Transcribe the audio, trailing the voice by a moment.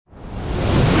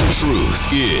Truth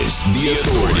is the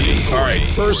authority. All right,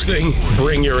 first thing,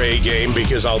 bring your A game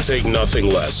because I'll take nothing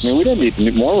less. I mean, we don't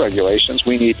need more regulations.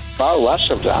 We need far less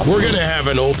of them. We're going to have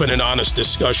an open and honest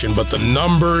discussion, but the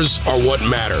numbers are what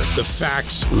matter. The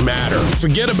facts matter.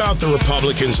 Forget about the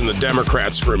Republicans and the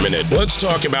Democrats for a minute. Let's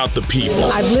talk about the people.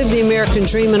 I've lived the American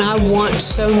dream, and I want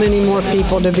so many more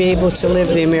people to be able to live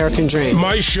the American dream.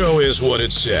 My show is what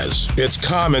it says. It's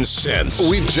common sense.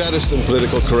 We've jettisoned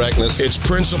political correctness. It's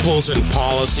principles and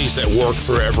policies that work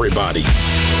for everybody.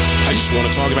 I just want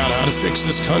to talk about how to fix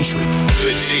this country.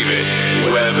 The David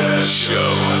Webb Show.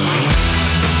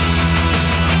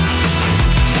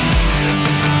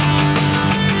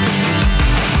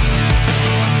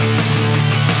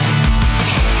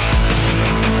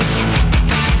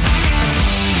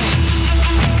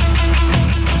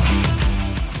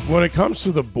 When it comes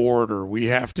to the border, we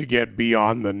have to get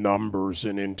beyond the numbers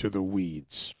and into the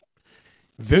weeds.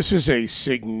 This is a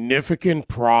significant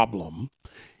problem,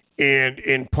 and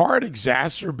in part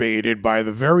exacerbated by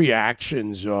the very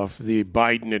actions of the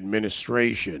Biden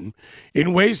administration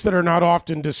in ways that are not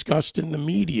often discussed in the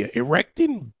media,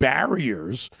 erecting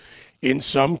barriers in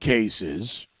some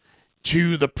cases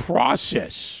to the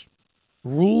process,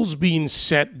 rules being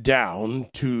set down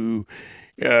to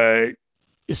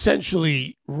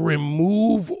essentially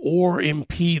remove or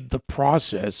impede the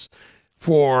process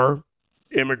for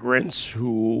immigrants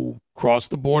who cross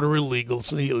the border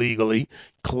illegally,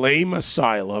 claim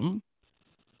asylum,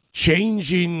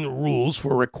 changing rules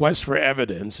for requests for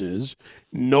evidences,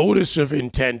 notice of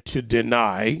intent to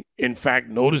deny, in fact,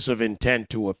 notice of intent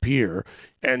to appear,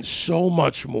 and so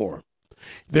much more.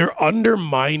 They're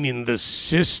undermining the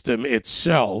system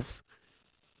itself.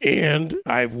 And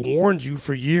I've warned you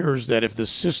for years that if the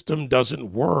system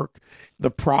doesn't work,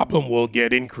 the problem will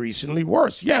get increasingly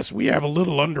worse. Yes, we have a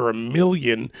little under 1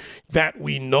 million that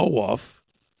we know of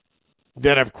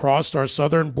that have crossed our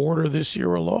southern border this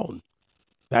year alone.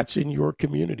 That's in your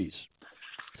communities.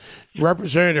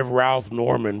 Representative Ralph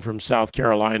Norman from South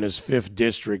Carolina's 5th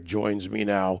District joins me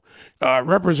now.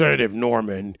 Representative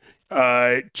Norman,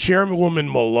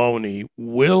 Chairwoman Maloney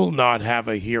will not have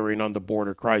a hearing on the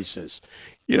border crisis.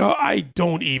 You know, I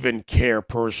don't even care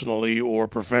personally or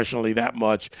professionally that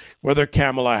much whether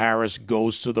Kamala Harris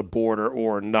goes to the border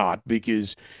or not,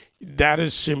 because that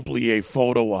is simply a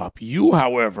photo op. You,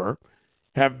 however,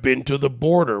 have been to the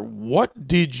border. What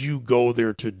did you go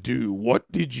there to do? What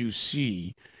did you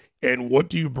see? And what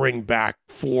do you bring back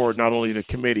for not only the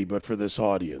committee, but for this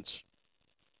audience?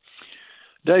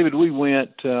 David, we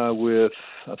went with,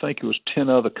 I think it was 10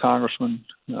 other congressmen.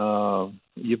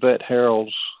 Yvette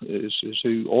Harrells is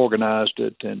who organized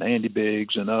it, and Andy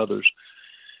Biggs and others,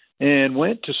 and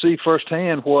went to see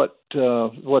firsthand what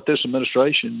this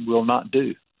administration will not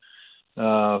do.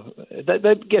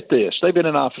 They get this. They've been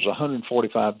in office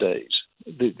 145 days.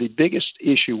 The biggest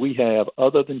issue we have,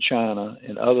 other than China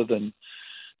and other than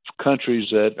countries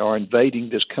that are invading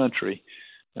this country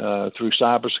through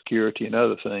cybersecurity and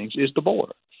other things, is the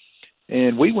border.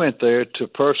 And we went there to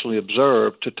personally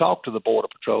observe, to talk to the Border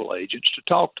Patrol agents, to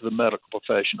talk to the medical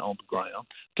profession on the ground,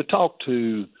 to talk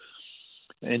to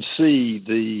and see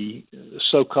the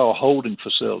so-called holding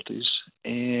facilities.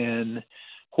 And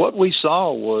what we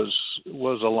saw was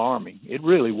alarming. It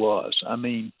really was. I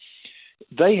mean,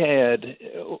 they had,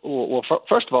 well,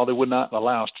 first of all, they would not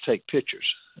allow us to take pictures.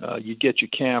 You get your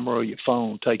camera or your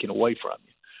phone taken away from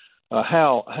you.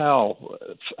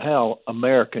 How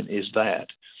American is that?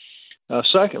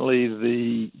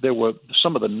 Secondly, there were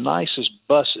some of the nicest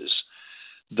buses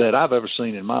that I've ever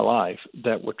seen in my life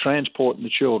that were transporting the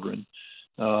children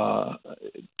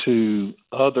to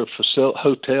other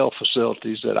hotel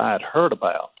facilities that I had heard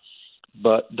about,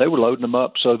 but they were loading them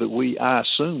up so that I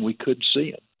assume we couldn't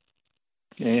see them.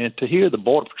 And to hear the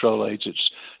Border Patrol agents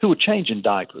who were changing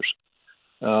diapers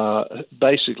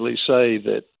basically say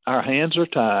that our hands are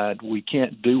tied, we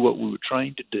can't do what we were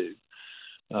trained to do.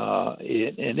 And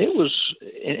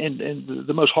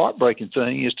the most heartbreaking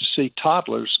thing is to see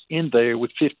toddlers in there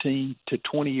with 15 to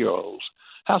 20-year-olds.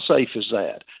 How safe is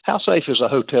that? How safe is a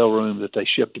hotel room that they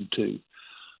shipped them to,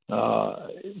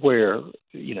 where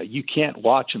you can't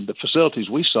watch them? The facilities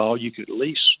we saw, you could at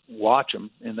least watch them,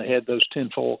 and they had those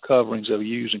tinfoil coverings they were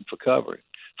using for covering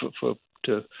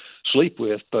to sleep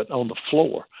with, but on the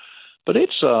floor. But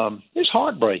it's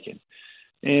heartbreaking,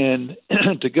 and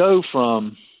to go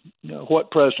from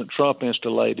what President Trump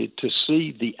installated to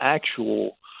see the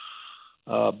actual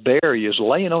barriers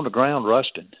laying on the ground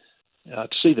rusting, to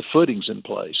see the footings in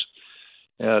place,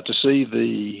 to see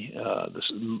the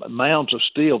mounds of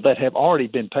steel that have already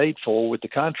been paid for, with the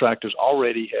contractors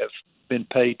already have been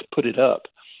paid to put it up,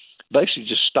 basically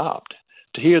just stopped.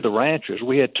 to hear the ranchers.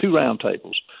 We had 2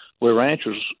 roundtables where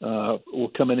ranchers were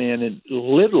coming in, and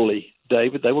literally,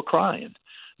 David, they were crying.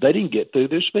 They didn't get through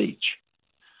their speech.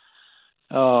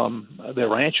 Their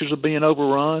ranchers are being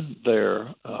overrun. There's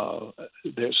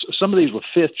some of these were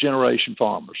 5th-generation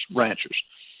farmers, ranchers,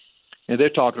 and they're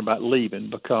talking about leaving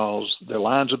because their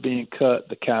lines are being cut.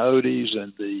 The coyotes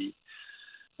and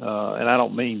and I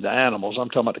don't mean the animals. I'm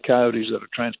talking about the coyotes that are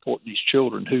transporting these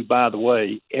children, who, by the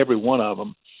way, every one of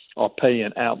them are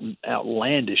paying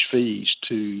outlandish fees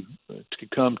to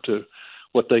come to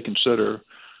what they consider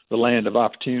the land of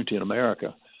opportunity in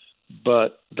America.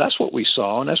 But that's what we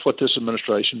saw, and that's what this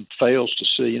administration fails to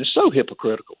see, and it's so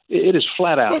hypocritical. It is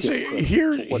flat out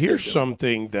hypocritical. Here's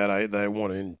something that I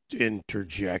want to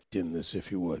interject in this,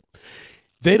 if you would.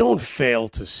 They don't fail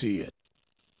to see it.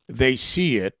 They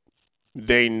see it.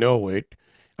 They know it.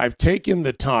 I've taken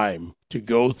the time to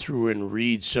go through and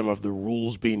read some of the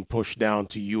rules being pushed down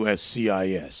to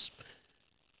USCIS.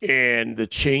 And the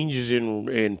changes in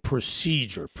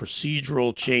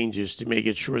procedural changes to make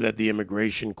it sure that the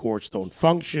immigration courts don't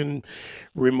function,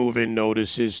 removing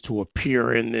notices to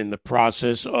appear in the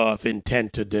process of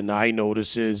intent to deny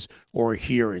notices or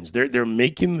hearings. They're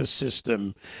making the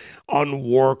system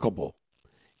unworkable.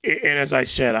 And as I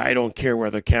said, I don't care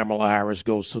whether Kamala Harris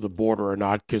goes to the border or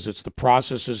not, because it's the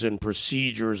processes and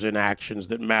procedures and actions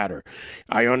that matter.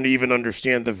 I don't even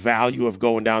understand the value of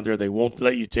going down there. They won't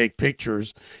let you take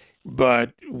pictures,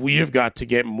 but we have got to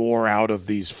get more out of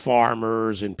these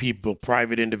farmers and people,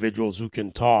 private individuals who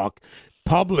can talk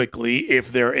publicly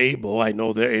if they're able. I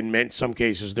know that in some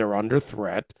cases they're under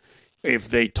threat. If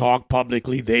they talk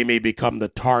publicly, they may become the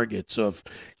targets of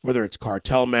whether it's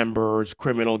cartel members,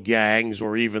 criminal gangs,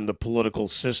 or even the political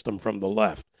system from the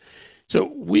left. So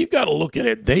we've got to look at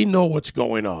it. They know what's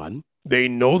going on. They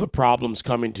know the problem's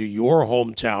coming to your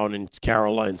hometown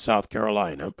in South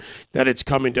Carolina, that it's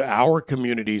coming to our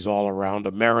communities all around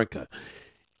America.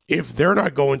 If they're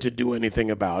not going to do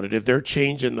anything about it, if they're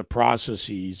changing the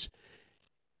processes,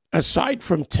 aside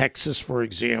from Texas, for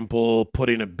example,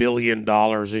 putting $1 billion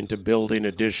into building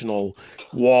additional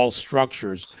wall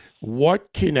structures,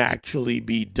 what can actually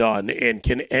be done, and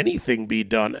can anything be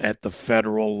done at the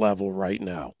federal level right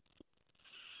now?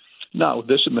 Not with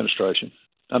this administration.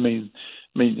 I mean,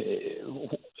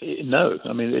 no.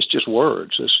 I mean, it's just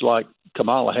words. It's like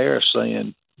Kamala Harris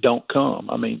saying, "Don't come."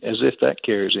 I mean, as if that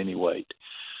carries any weight.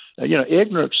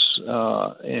 Ignorance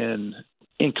and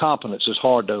incompetence is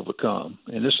hard to overcome,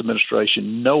 and this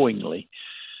administration knowingly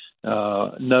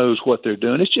knows what they're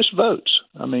doing. It's just votes.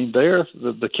 I mean, they're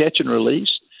the catch and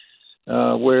release,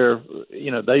 where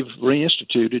they've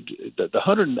reinstituted the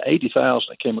 180,000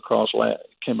 that came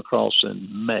across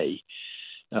in May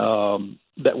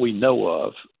that we know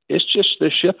of. It's just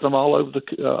they're shipping them all over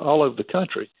the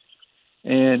country.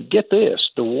 And get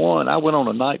this, the one I went on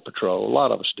a night patrol. A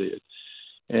lot of us did.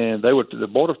 And the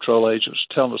Border Patrol agents was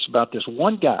telling us about this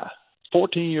one guy,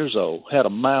 14 years old, had a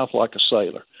mouth like a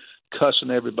sailor,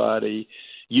 cussing everybody.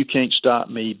 You can't stop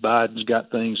me. Biden's got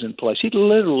things in place. He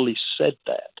literally said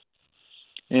that.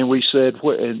 And we said,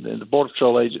 and the Border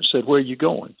Patrol agent said, "Where are you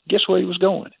going?" Guess where he was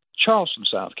going? Charleston,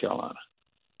 South Carolina.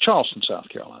 Charleston, South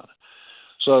Carolina.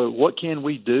 So what can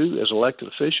we do as elected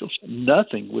officials?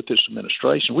 Nothing with this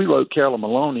administration. We wrote Carolyn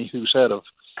Maloney, who's head of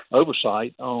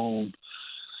oversight, on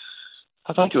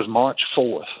I think it was March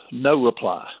 4th, no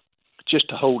reply, just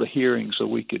to hold a hearing so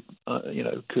we could,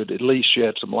 could at least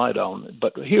shed some light on it.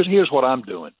 But here's what I'm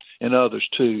doing, and others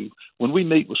too. When we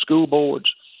meet with school boards,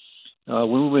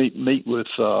 when we meet with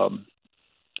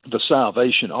the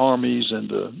Salvation Armies and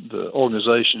the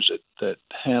organizations that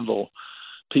handle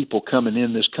people coming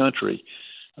in this country,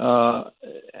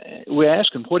 we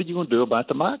ask them, what are you going to do about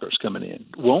the migrants coming in?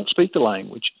 Won't speak the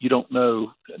language. You don't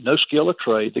know, no skill or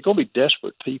trade. They're going to be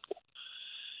desperate people.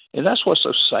 And that's what's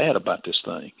so sad about this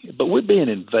thing. But we're being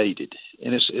invaded.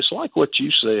 And it's like what you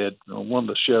said on one of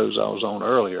the shows I was on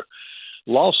earlier.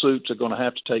 Lawsuits are going to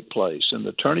have to take place, and the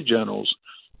attorney generals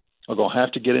are going to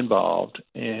have to get involved.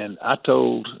 And I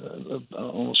told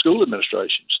on school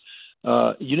administrations,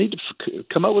 you need to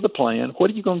come up with a plan. What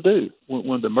are you going to do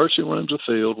when the emergency rooms are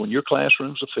filled, when your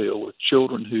classrooms are filled with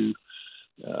children who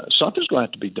something's going to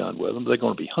have to be done with them? They're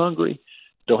going to be hungry,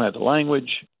 don't have the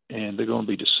language, and they're going to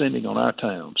be descending on our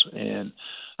towns. And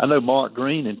I know Mark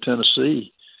Green in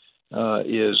Tennessee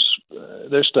is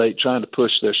their state trying to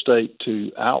push their state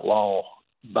to outlaw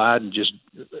Biden just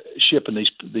shipping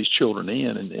these children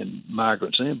in and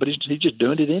migrants in, but he's just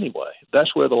doing it anyway.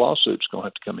 That's where the lawsuit's going to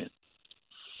have to come in.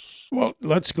 Well,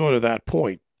 let's go to that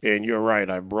point. And you're right,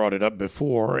 I brought it up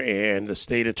before, and the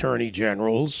state attorney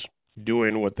generals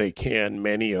doing what they can,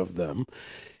 many of them.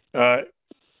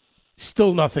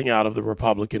 Still nothing out of the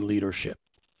Republican leadership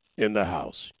in the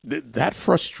House. That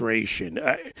frustration,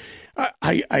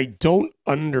 I don't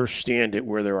understand it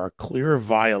where there are clear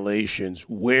violations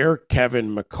where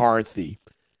Kevin McCarthy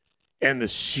and the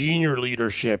senior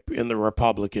leadership in the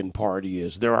Republican Party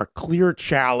is. There are clear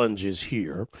challenges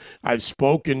here. I've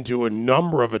spoken to a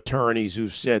number of attorneys who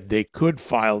said they could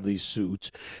file these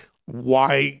suits.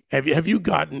 Why have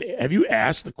you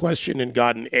asked the question and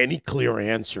gotten any clear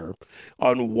answer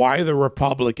on why the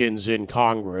Republicans in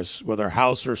Congress, whether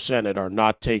House or Senate, are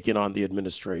not taking on the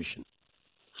administration?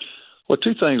 Well,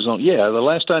 two things the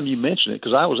last time you mentioned it,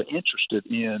 because I was interested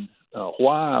in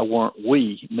why weren't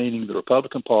we, meaning the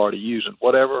Republican Party, using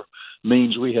whatever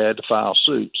means we had to file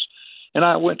suits. And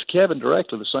I went to Kevin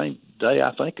directly the same day,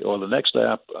 I think, or the next day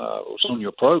I was on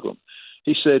your program.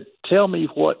 He said, tell me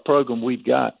what program we've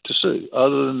got to sue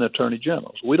other than the attorney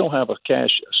generals. We don't have a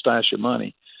stash of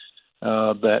money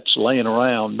that's laying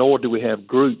around, nor do we have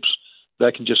groups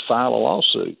that can just file a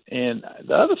lawsuit. And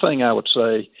the other thing I would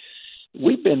say,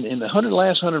 we've been in the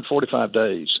last 145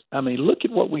 days. I mean, look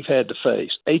at what we've had to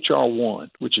face. H.R.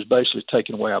 1, which is basically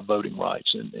taking away our voting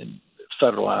rights and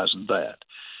federalizing that.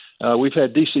 We've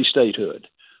had D.C. statehood,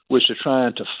 which are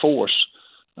trying to force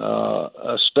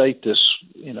a state that's,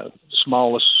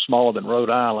 smaller than Rhode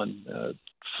Island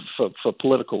for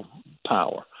political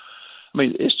power. I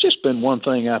mean, it's just been one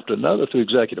thing after another through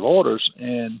executive orders.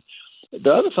 And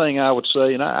the other thing I would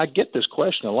say, and I get this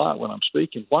question a lot when I'm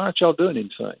speaking, why aren't y'all doing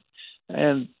anything?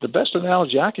 And the best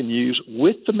analogy I can use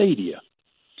with the media,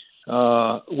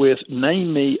 with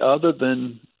name me other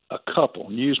than a couple,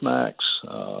 Newsmax,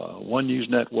 One News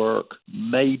Network,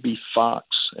 maybe Fox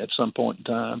at some point in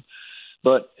time.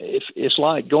 But if it's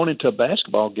like going into a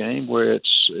basketball game where it's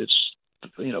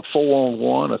 4-on-1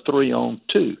 or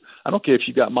 3-on-2. I don't care if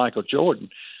you got Michael Jordan.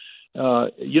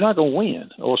 You're not going to win.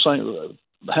 Or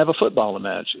have a football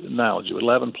analogy with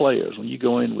 11 players when you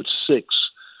go in with 6,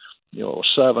 or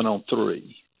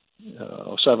 7-on-3,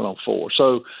 or 7-on-4.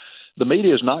 So the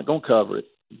media is not going to cover it.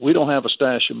 We don't have a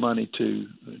stash of money to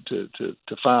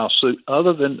file suit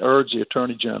other than urge the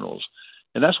attorney generals,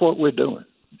 and that's what we're doing.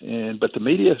 But the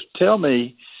media,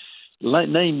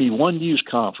 name me one news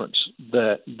conference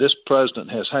that this president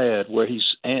has had where he's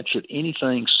answered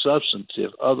anything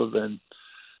substantive other than,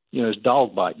 his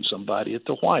dog biting somebody at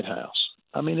the White House.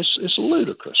 I mean, it's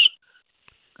ludicrous.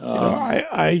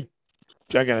 I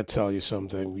got to tell you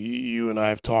something. You and I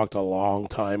have talked a long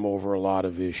time over a lot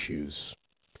of issues.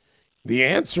 The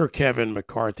answer Kevin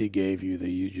McCarthy gave you that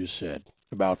you just said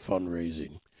about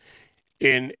fundraising.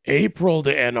 In April,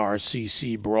 the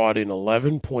NRCC brought in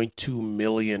 $11.2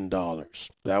 million.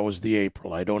 That was the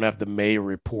April. I don't have the May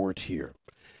report here.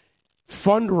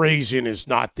 Fundraising is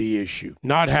not the issue.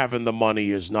 Not having the money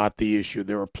is not the issue.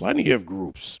 There are plenty of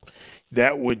groups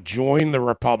that would join the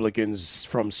Republicans,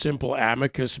 from simple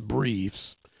amicus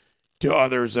briefs to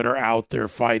others that are out there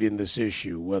fighting this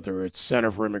issue, whether it's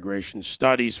Center for Immigration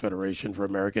Studies, Federation for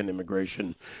American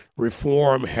Immigration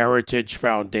Reform, Heritage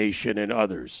Foundation, and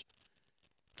others.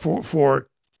 For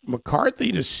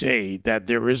McCarthy to say that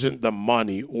there isn't the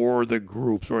money or the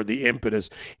groups or the impetus,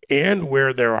 and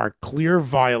where there are clear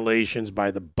violations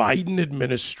by the Biden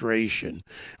administration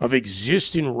of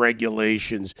existing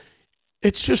regulations,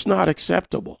 it's just not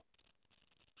acceptable.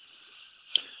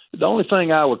 The only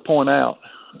thing I would point out,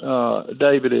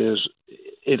 David, is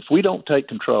if we don't take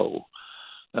control,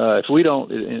 if we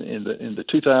don't in the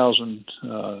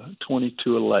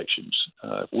 2022 elections,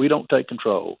 if we don't take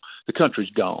control, the country's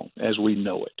gone as we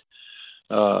know it.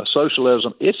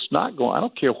 Socialism, it's not going. I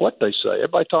don't care what they say.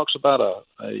 Everybody talks about a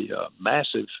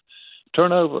massive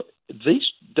turnover. These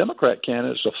Democrat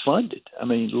candidates are funded. I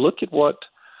mean, look at what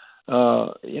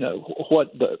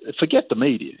forget the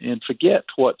media and forget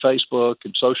what Facebook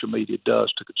and social media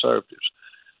does to conservatives.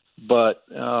 But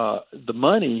the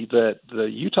money that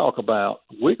you talk about,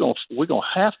 we're going to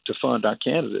have to fund our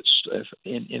candidates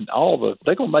in all the.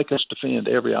 They're going to make us defend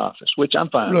every office, which I'm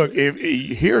fine. Look,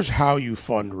 here's how you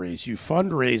fundraise. You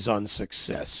fundraise on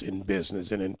success in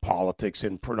business and in politics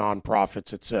and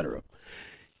nonprofits, etc.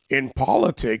 In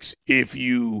politics, if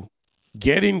you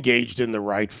get engaged in the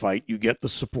right fight, you get the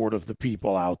support of the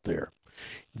people out there.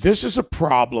 This is a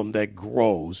problem that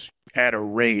grows at a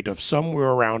rate of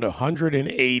somewhere around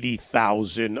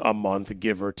 180,000 a month,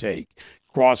 give or take,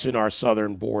 crossing our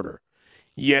southern border.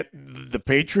 Yet the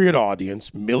Patriot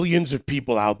audience, millions of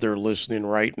people out there listening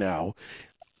right now,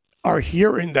 are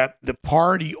hearing that the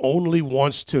party only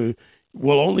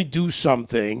will only do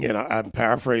something, and I'm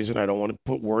paraphrasing, I don't want to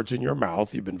put words in your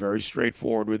mouth. You've been very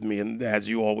straightforward with me, and as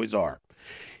you always are,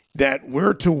 that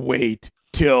we're to wait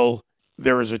till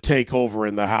there is a takeover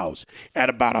in the House. At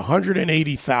about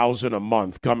 $180,000 a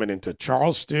month coming into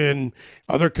Charleston,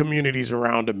 other communities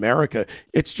around America,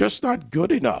 it's just not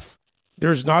good enough.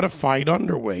 There's not a fight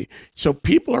underway. So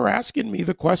people are asking me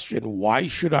the question, why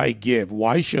should I give?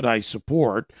 Why should I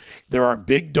support? There are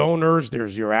big donors.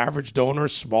 There's your average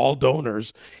donors, small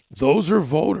donors. Those are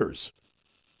voters.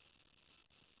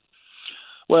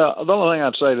 Well, the only thing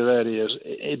I'd say to that is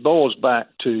it boils back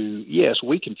to, yes,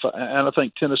 we can, and I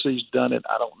think Tennessee's done it.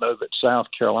 I don't know that South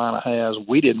Carolina has.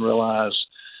 We didn't realize,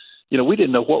 we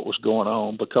didn't know what was going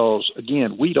on because,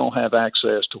 again, we don't have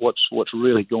access to what's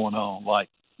really going on, like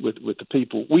with the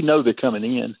people. We know they're coming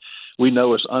in. We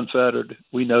know it's unfettered.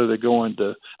 We know they're going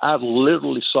to – I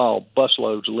literally saw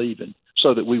busloads leaving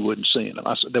so that we wouldn't see them.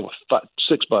 I said there were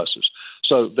 6 buses.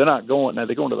 So they're not going – now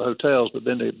they're going to the hotels, but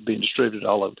then they're being distributed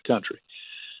all over the country.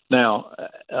 Now,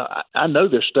 I know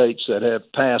there's states that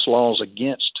have passed laws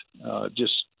against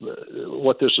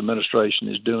what this administration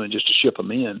is doing, just to ship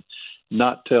them in,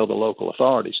 not tell the local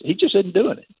authorities. He just isn't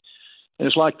doing it. And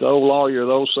it's like the old lawyer,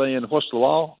 the old saying, what's the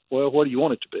law? Well, what do you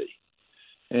want it to be?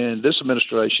 And this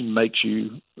administration makes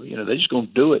you, they're just going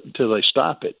to do it until they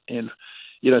stop it. And,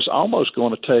 it's almost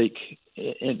going to take,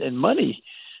 and money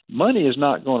is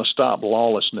not going to stop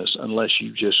lawlessness unless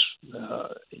you just,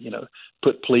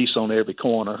 put police on every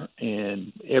corner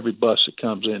and every bus that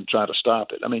comes in try to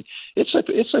stop it. I mean, it's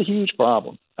a huge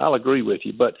problem. I'll agree with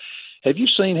you. But have you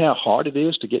seen how hard it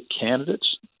is to get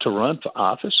candidates to run for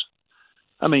office?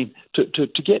 I mean, to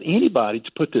get anybody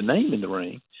to put their name in the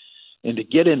ring and to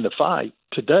get in the fight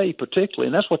today, particularly,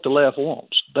 and that's what the left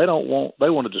wants. They want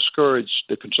to discourage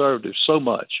the conservatives so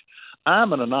much.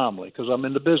 I'm an anomaly because I'm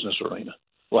in the business arena.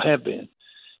 Well, I have been.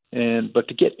 But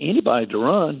to get anybody to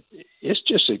run, it's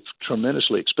just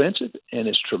tremendously expensive and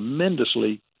it's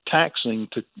tremendously taxing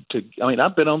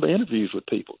I've been on the interviews with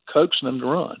people, coaxing them to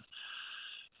run.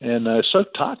 And it's so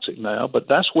toxic now, but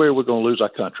that's where we're going to lose our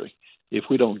country if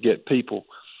we don't get people.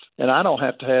 And I don't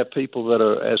have to have people that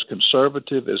are as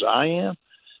conservative as I am,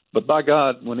 but by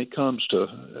God, when it comes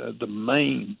to the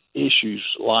main issues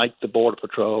like the Border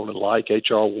Patrol and like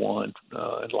H.R. 1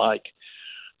 and like,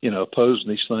 opposing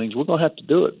these things, we're going to have to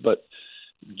do it. But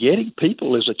getting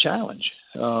people is a challenge.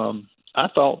 I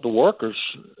thought the workers,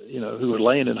 who are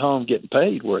laying at home getting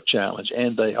paid were a challenge,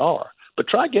 and they are. But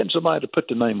try getting somebody to put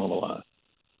the name on the line.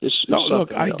 No,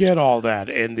 look, I get all that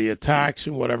and the attacks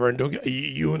and whatever. And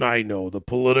you and I know the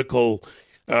political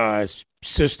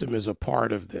system is a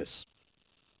part of this.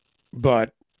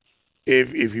 But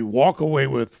if you walk away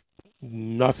with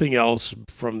nothing else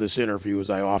from this interview, as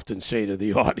I often say to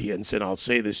the audience, and I'll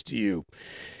say this to you,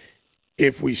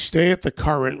 if we stay at the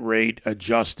current rate,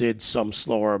 adjusted, some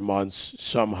slower months,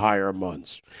 some higher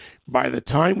months, by the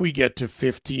time we get to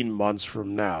 15 months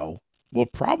from now, we'll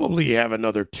probably have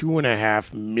another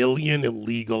 2.5 million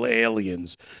illegal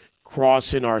aliens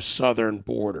crossing our southern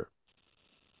border,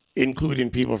 including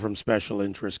people from special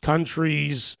interest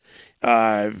countries,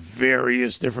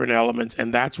 various different elements.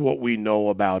 And that's what we know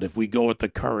about if we go at the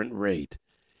current rate.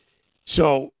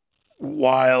 So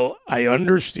while I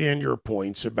understand your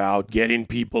points about getting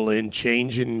people in,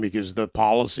 changing because the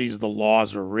policies, the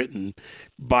laws are written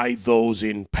by those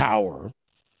in power,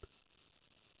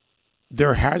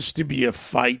 there has to be a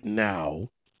fight now,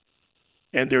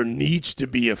 and there needs to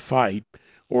be a fight,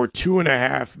 or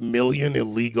 2.5 million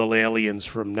illegal aliens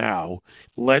from now.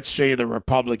 Let's say the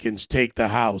Republicans take the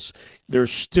House.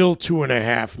 There's still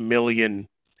 2.5 million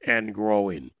and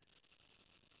growing.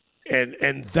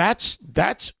 And that's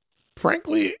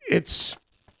frankly, it's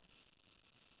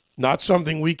not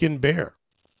something we can bear.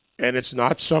 And it's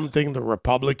not something the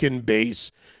Republican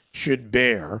base should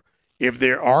bear. If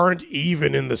there aren't,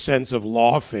 even in the sense of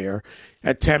lawfare,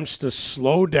 attempts to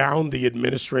slow down the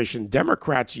administration.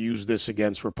 Democrats use this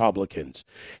against Republicans.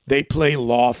 They play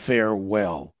lawfare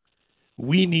well.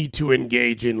 We need to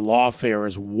engage in lawfare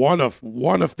as one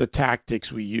of the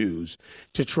tactics we use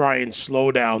to try and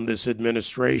slow down this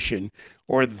administration,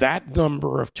 or that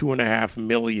number of 2.5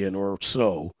 million or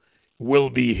so will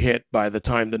be hit by the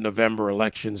time the November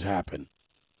elections happen.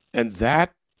 And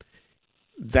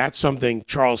that's something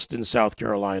Charleston, South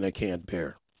Carolina can't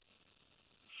bear.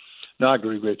 No, I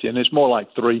agree with you. And it's more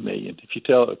like 3 million if you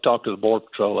talk to the Border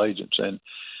Patrol agents. And,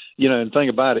 and think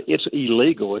about it, it's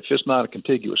illegal if it's not a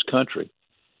contiguous country,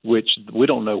 which we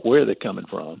don't know where they're coming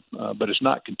from, but it's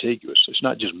not contiguous. It's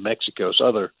not just Mexico.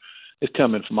 It's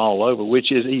coming from all over,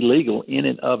 which is illegal in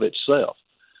and of itself.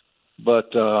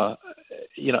 But,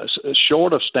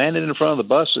 short of standing in front of the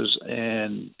buses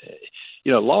and,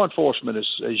 law enforcement is,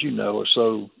 as you know, are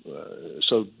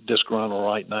so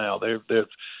disgruntled right now. They're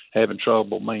having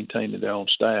trouble maintaining their own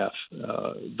staff,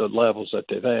 the levels that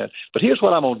they've had. But here's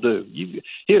what I'm going to do.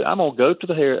 I'm going to go to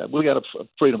the Heritage. We got a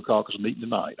Freedom Caucus meeting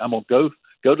tonight. I'm going to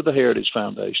go to the Heritage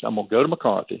Foundation. I'm going to go to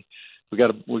McCarthy. We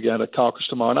got a caucus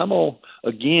tomorrow, and I'm going to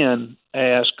again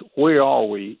ask, where are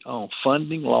we on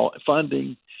funding,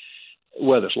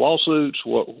 whether it's lawsuits,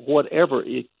 whatever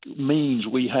it means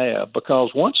we have,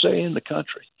 because once they're in the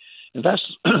country, and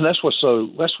that's what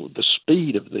the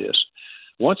speed of this.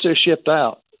 Once they're shipped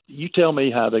out, you tell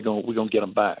me how we're going to get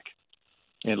them back,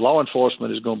 and law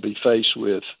enforcement is going to be faced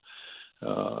with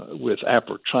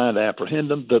trying to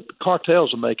apprehend them. The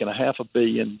cartels are making $500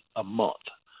 million a month,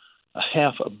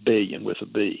 $500 million with a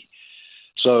B.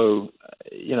 So,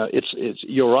 it's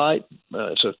you're right.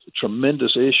 It's a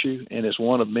tremendous issue, and it's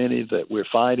one of many that we're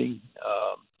fighting.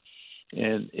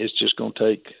 And it's just going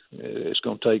to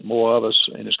take more of us,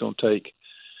 and it's going to take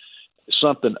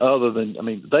something other than. I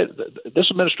mean, this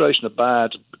administration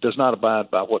does not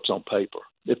abide by what's on paper.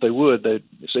 If they would,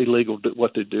 it's illegal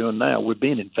what they're doing now. We're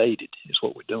being invaded, is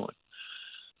what we're doing.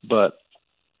 But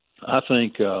I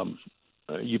think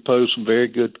you pose some very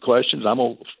good questions. I'm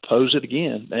going to pose it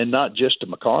again, and not just to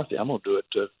McCarthy. I'm going to do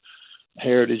it to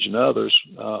Heritage and others,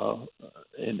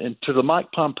 and to the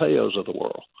Mike Pompeos of the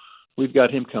world. We've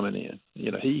got him coming in.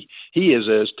 He is,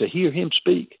 as to hear him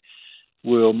speak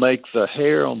will make the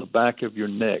hair on the back of your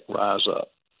neck rise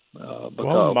up.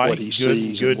 Well, Mike,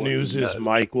 good news is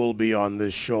Mike will be on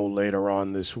this show later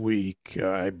on this week.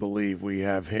 I believe we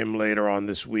have him later on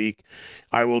this week.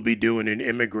 I will be doing an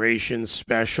immigration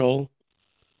special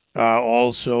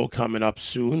also coming up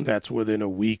soon. That's within a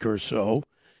week or so.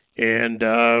 And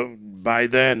by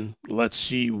then, let's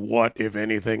see what, if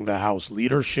anything, the House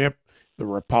leadership, the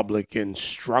Republican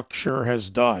structure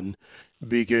has done,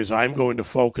 because I'm going to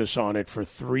focus on it for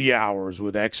 3 hours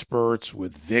with experts,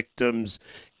 with victims,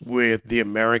 with the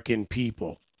American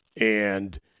people.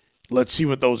 And let's see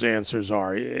what those answers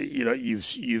are.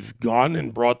 You've gone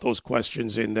and brought those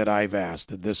questions in that I've asked,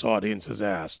 that this audience has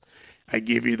asked. I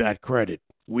give you that credit.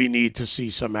 We need to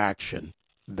see some action.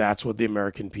 That's what the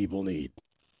American people need.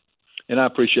 And I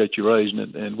appreciate you raising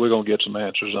it, and we're going to get some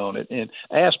answers on it. And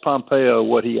ask Pompeo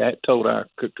what he told our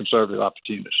conservative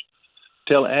opportunists.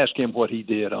 Ask him what he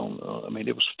did on.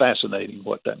 It was fascinating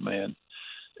what that man.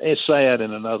 It's sad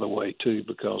in another way too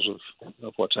because of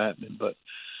what's happening. But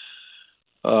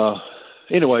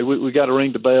anyway, we got to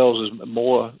ring the bells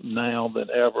more now than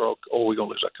ever, or we're going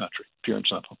to lose our country. Pure and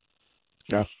simple.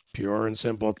 Yeah, pure and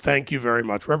simple. Thank you very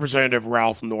much, Representative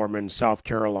Ralph Norman, South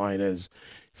Carolina's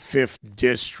 5th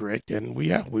District, and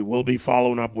we will be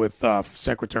following up with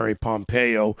Secretary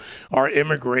Pompeo, our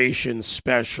immigration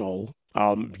special.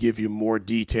 I'll give you more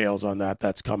details on that.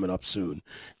 That's coming up soon.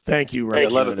 Thank you,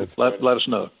 Representative. Let us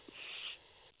know.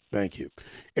 Thank you.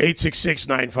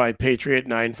 866-95-PATRIOT,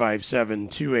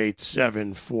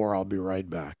 957-2874. I'll be right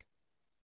back.